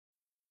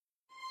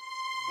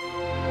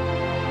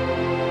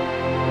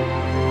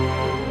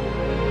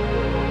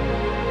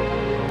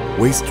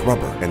Waste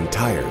rubber and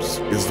tires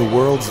is the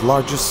world's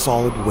largest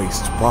solid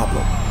waste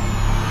problem.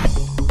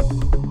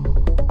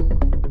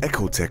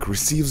 EcoTech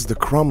receives the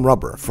crumb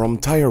rubber from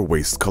tire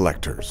waste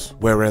collectors,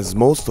 whereas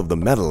most of the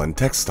metal and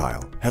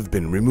textile have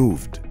been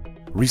removed.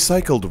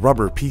 Recycled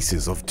rubber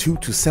pieces of 2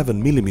 to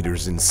 7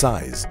 millimeters in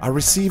size are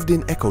received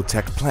in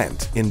EcoTech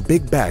plant in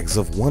big bags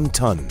of 1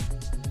 ton.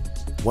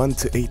 1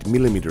 to 8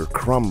 millimeter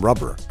crumb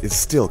rubber is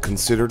still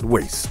considered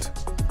waste.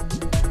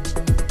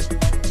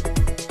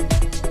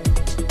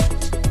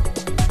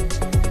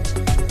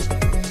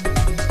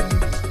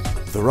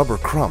 The rubber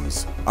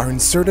crumbs are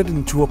inserted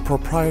into a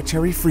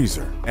proprietary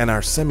freezer and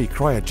are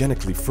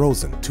semi-cryogenically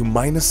frozen to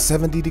minus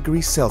 70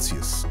 degrees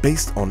Celsius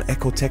based on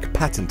EcoTech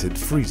patented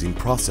freezing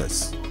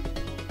process.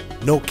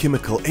 No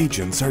chemical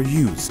agents are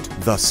used,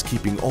 thus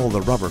keeping all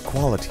the rubber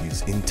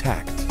qualities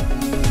intact.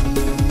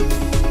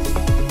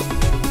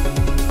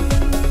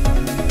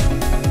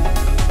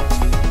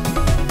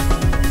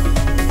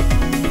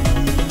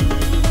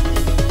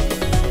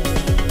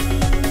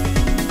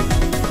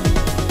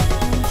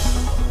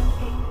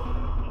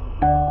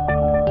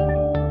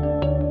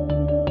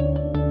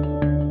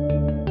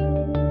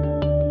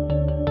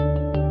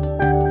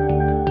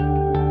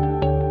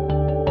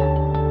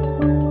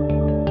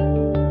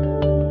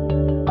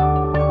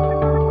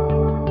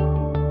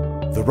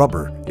 The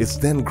rubber is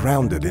then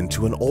grounded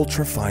into an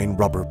ultra-fine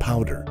rubber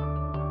powder.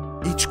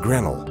 Each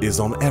granule is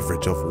on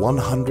average of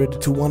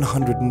 100 to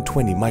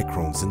 120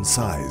 microns in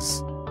size.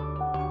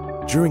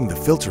 During the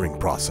filtering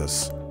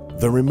process,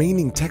 the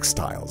remaining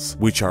textiles,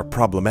 which are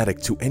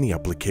problematic to any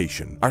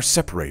application, are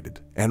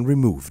separated and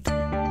removed.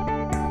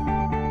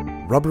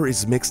 Rubber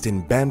is mixed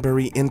in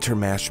Banbury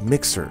Intermash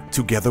mixer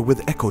together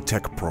with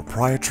EcoTech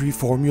proprietary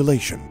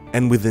formulation,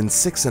 and within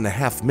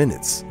 6.5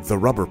 minutes, the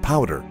rubber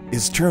powder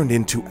is turned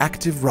into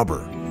active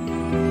rubber.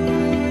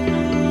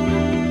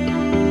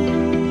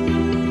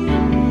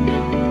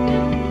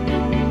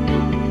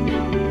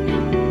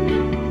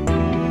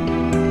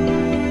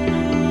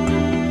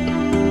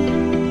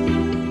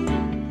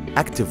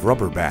 Active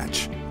rubber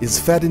batch is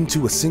fed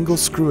into a single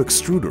screw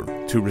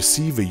extruder to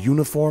receive a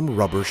uniform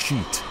rubber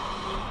sheet.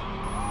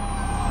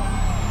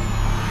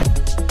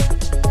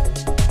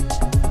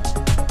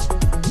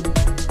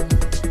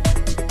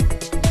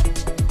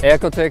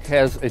 EcoTech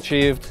has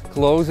achieved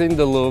closing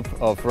the loop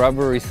of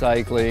rubber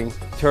recycling,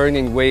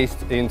 turning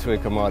waste into a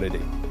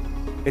commodity.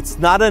 It's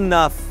not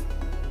enough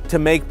to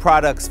make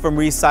products from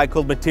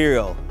recycled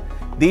material.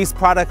 These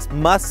products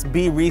must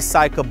be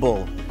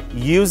recyclable.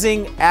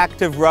 Using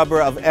active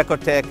rubber of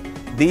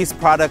EcoTech, these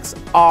products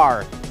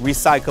are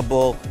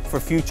recyclable for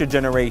future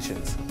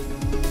generations.